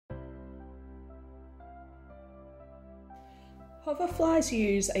Hoverflies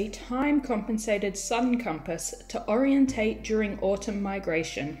use a time-compensated sun compass to orientate during autumn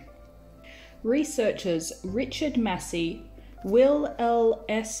migration. Researchers Richard Massy, Will L.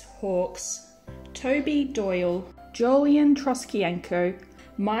 S. Hawkes, Toby Doyle, Jolyon Troscianko,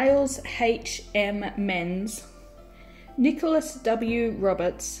 Myles H. M. Menz, Nicholas W.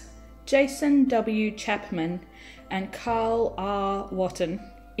 Roberts, Jason W. Chapman, and Karl R. Wotton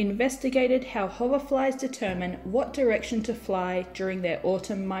investigated how hoverflies determine what direction to fly during their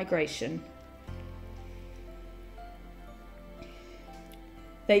autumn migration.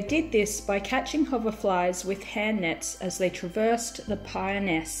 They did this by catching hoverflies with hand nets as they traversed the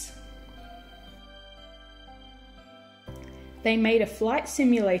Pyrenees. They made a flight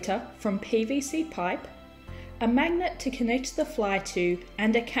simulator from PVC pipe, a magnet to connect the fly to,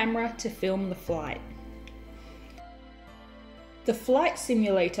 and a camera to film the flight. The flight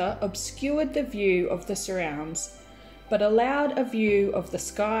simulator obscured the view of the surrounds, but allowed a view of the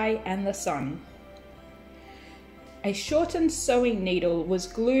sky and the sun. A shortened sewing needle was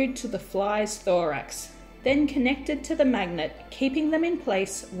glued to the fly's thorax, then connected to the magnet, keeping them in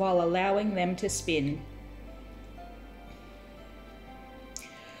place while allowing them to spin.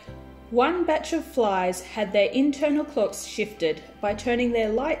 One batch of flies had their internal clocks shifted by turning their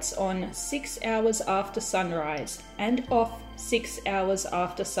lights on 6 hours after sunrise and off 6 hours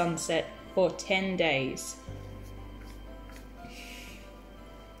after sunset for 10 days.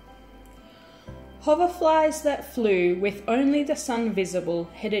 Hoverflies that flew with only the sun visible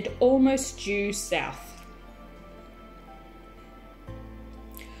headed almost due south.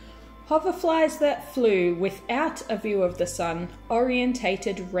 Hoverflies that flew without a view of the sun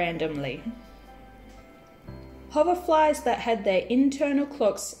orientated randomly. Hoverflies that had their internal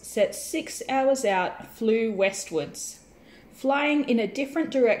clocks set 6 hours out flew westwards, flying in a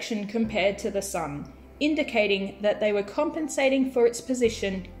different direction compared to the sun, indicating that they were compensating for its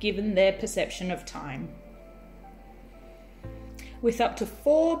position given their perception of time. With up to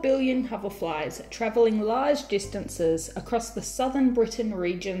 4 billion hoverflies travelling large distances across the southern Britain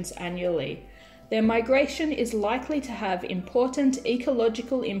regions annually, their migration is likely to have important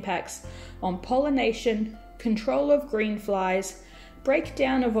ecological impacts on pollination, control of green flies,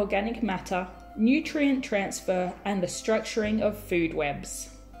 breakdown of organic matter, nutrient transfer, and the structuring of food webs.